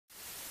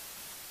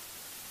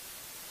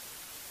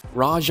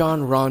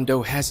Rajon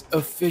Rondo has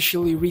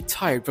officially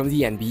retired from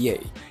the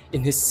NBA.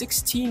 In his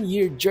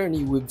 16-year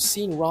journey, we've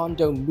seen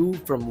Rondo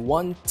move from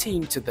one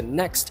team to the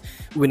next,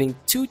 winning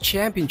 2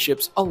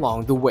 championships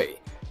along the way.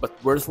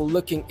 But worth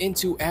looking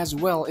into as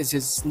well is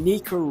his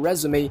sneaker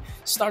resume,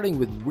 starting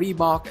with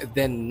Reebok,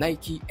 then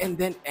Nike, and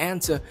then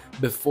Anta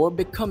before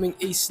becoming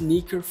a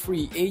sneaker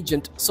free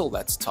agent. So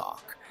let's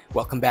talk.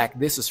 Welcome back,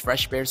 this is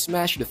Fresh Bear.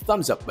 Smash the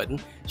thumbs up button,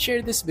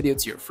 share this video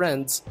to your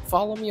friends,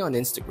 follow me on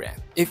Instagram.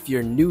 If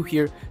you're new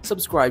here,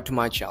 subscribe to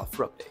my channel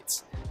for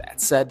updates.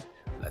 That said,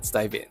 let's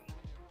dive in.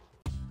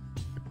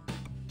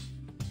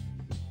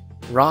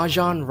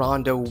 Rajon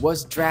Rondo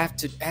was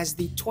drafted as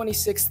the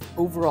 26th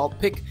overall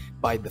pick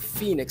by the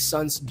Phoenix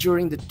Suns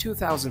during the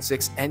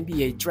 2006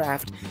 NBA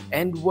draft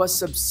and was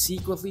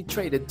subsequently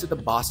traded to the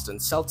Boston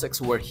Celtics,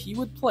 where he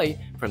would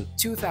play from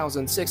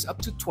 2006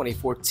 up to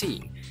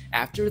 2014.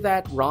 After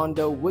that,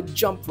 Rondo would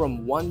jump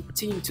from one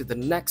team to the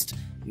next: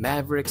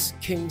 Mavericks,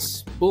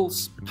 Kings,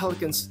 Bulls,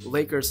 Pelicans,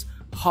 Lakers,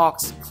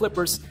 Hawks,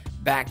 Clippers,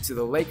 back to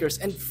the Lakers,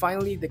 and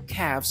finally the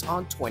Cavs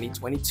on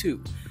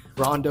 2022.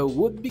 Rondo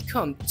would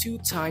become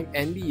 2-time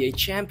NBA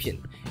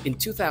champion in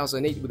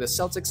 2008 with the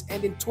Celtics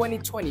and in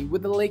 2020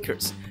 with the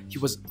Lakers. He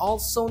was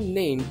also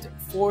named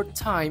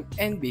 4-time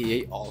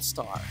NBA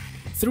All-Star.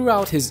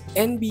 Throughout his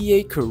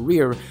NBA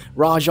career,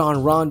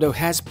 Rajon Rondo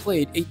has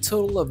played a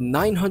total of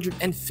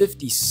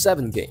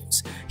 957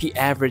 games. He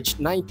averaged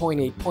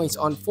 9.8 points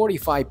on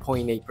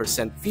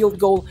 45.8% field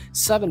goal,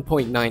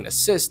 7.9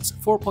 assists,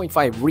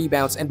 4.5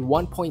 rebounds, and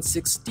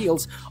 1.6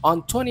 steals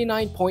on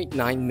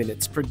 29.9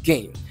 minutes per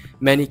game.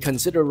 Many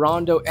consider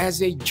Rondo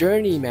as a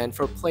journeyman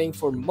for playing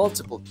for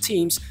multiple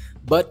teams,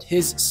 but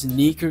his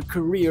sneaker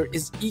career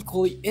is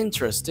equally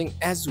interesting,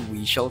 as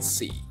we shall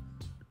see.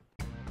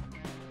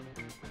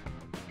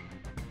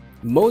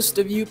 Most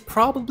of you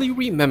probably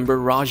remember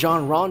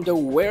Rajon Rondo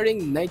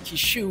wearing Nike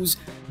shoes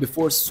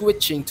before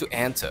switching to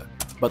Anta.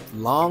 But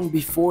long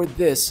before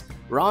this,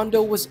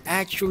 Rondo was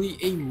actually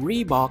a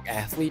Reebok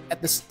athlete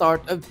at the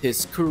start of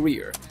his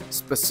career.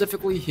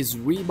 Specifically, his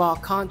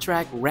Reebok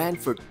contract ran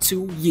for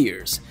 2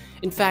 years.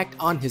 In fact,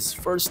 on his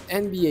first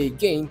NBA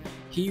game,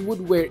 he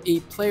would wear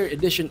a player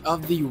edition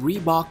of the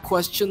Reebok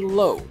Question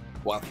Low.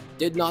 While he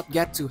did not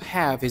get to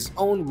have his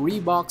own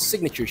Reebok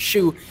signature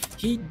shoe,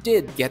 he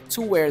did get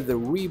to wear the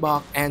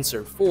Reebok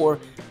Answer 4,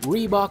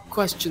 Reebok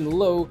Question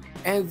Low,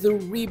 and the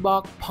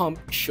Reebok Pump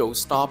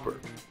Showstopper.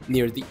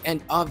 Near the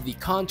end of the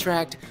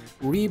contract,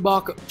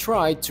 Reebok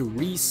tried to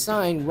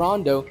re-sign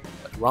Rondo,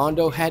 but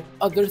Rondo had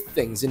other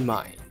things in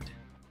mind.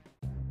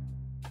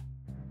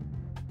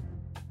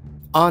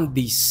 On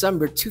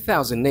December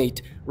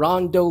 2008,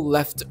 Rondo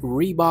left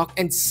Reebok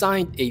and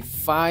signed a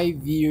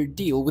 5-year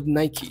deal with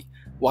Nike.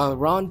 While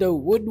Rondo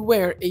would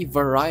wear a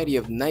variety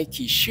of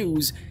Nike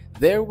shoes,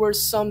 there were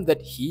some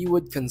that he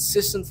would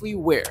consistently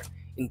wear.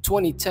 In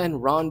 2010,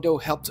 Rondo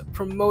helped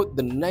promote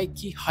the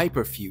Nike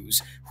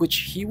Hyperfuse, which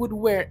he would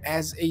wear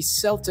as a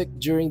Celtic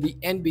during the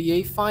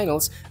NBA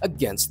Finals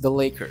against the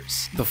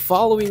Lakers. The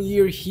following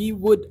year, he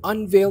would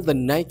unveil the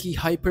Nike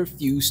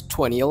Hyperfuse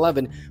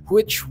 2011,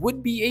 which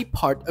would be a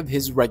part of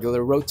his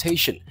regular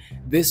rotation.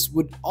 This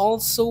would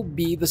also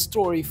be the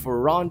story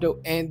for Rondo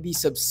and the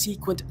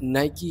subsequent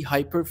Nike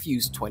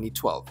Hyperfuse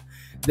 2012.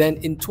 Then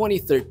in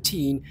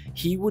 2013,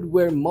 he would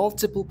wear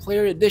multiple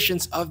player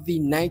editions of the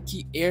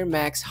Nike Air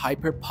Max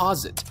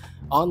Hyperposit.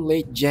 On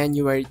late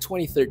January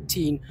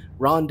 2013,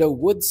 Rondo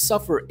would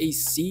suffer a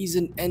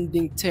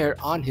season-ending tear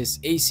on his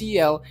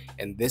ACL,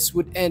 and this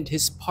would end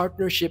his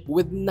partnership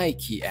with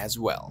Nike as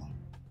well.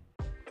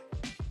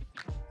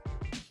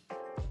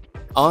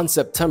 On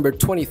September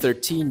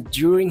 2013,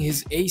 during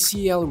his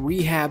ACL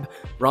rehab,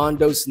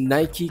 Rondo's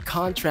Nike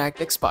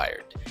contract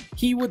expired.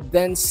 He would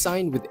then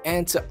sign with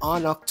Anta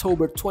on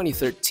October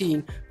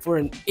 2013 for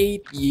an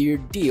 8-year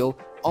deal,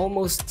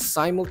 almost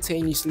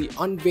simultaneously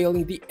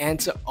unveiling the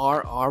Anta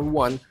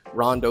RR1,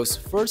 Rondo's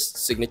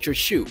first signature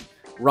shoe.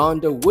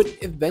 Rondo would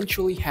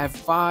eventually have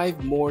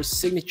 5 more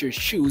signature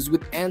shoes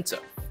with Anta: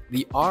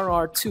 the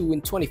RR2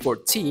 in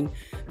 2014,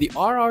 the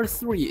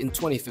RR3 in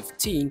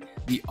 2015,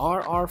 the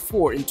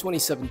RR4 in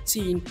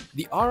 2017,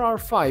 the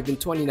RR5 in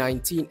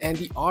 2019, and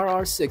the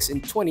RR6 in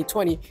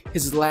 2020,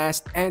 his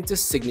last Anta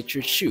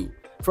signature shoe.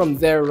 From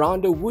there,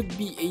 Rondo would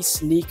be a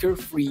sneaker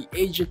free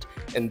agent,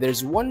 and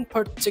there's one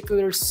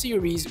particular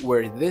series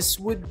where this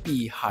would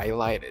be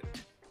highlighted.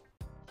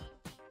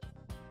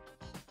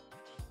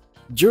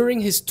 During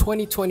his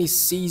 2020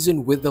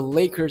 season with the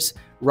Lakers,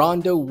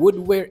 Rondo would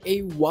wear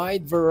a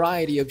wide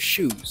variety of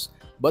shoes,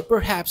 but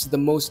perhaps the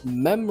most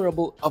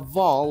memorable of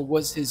all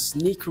was his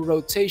sneaker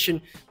rotation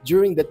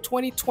during the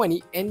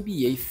 2020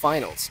 NBA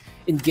Finals.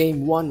 In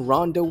Game 1,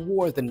 Rondo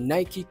wore the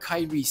Nike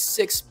Kyrie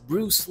 6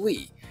 Bruce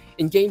Lee.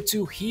 In Game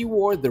 2, he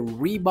wore the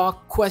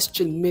Reebok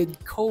Question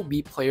Mid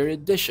Kobe Player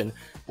Edition,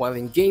 while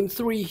in Game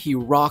 3, he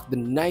rocked the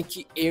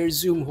Nike Air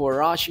Zoom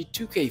Huarache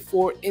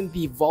 2K4 in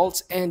the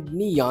Vault and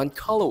Neon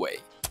colorway.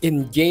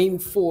 In Game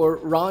 4,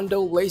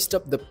 Rondo laced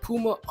up the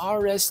Puma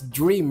RS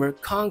Dreamer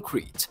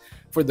Concrete.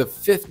 For the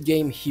fifth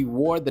game, he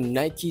wore the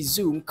Nike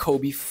Zoom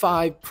Kobe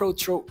 5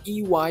 Protro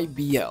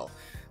EYBL.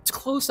 To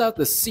close out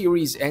the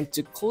series and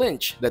to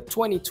clinch the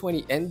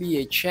 2020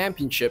 NBA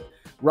Championship,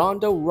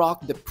 Rondo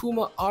rocked the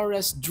Puma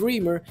RS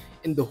Dreamer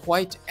in the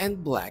white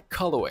and black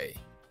colorway.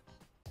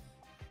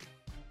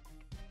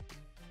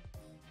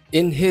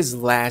 In his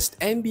last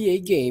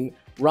NBA game,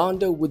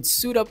 Rondo would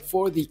suit up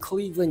for the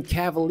Cleveland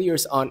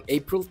Cavaliers on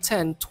April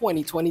 10,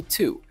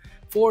 2022.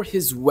 For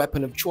his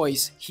weapon of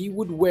choice, he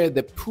would wear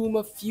the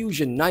Puma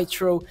Fusion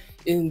Nitro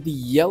in the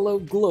yellow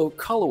glow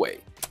colorway.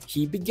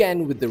 He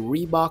began with the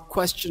Reebok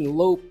Question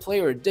Low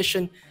Player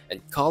Edition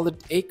and called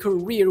it a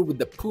career with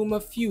the Puma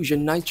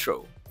Fusion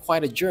Nitro.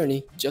 Quite a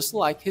journey, just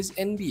like his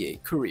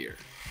NBA career.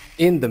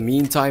 In the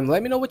meantime,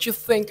 let me know what you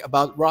think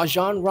about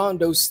Rajon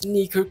Rondo's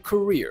sneaker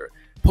career.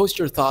 Post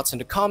your thoughts in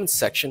the comments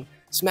section,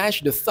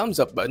 smash the thumbs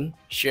up button,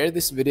 share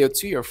this video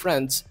to your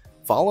friends,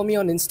 follow me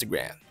on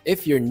Instagram.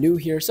 If you're new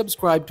here,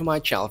 subscribe to my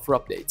channel for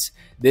updates.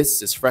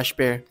 This is Fresh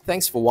Bear.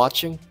 Thanks for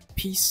watching.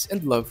 Peace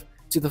and love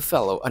to the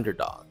fellow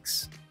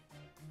underdogs.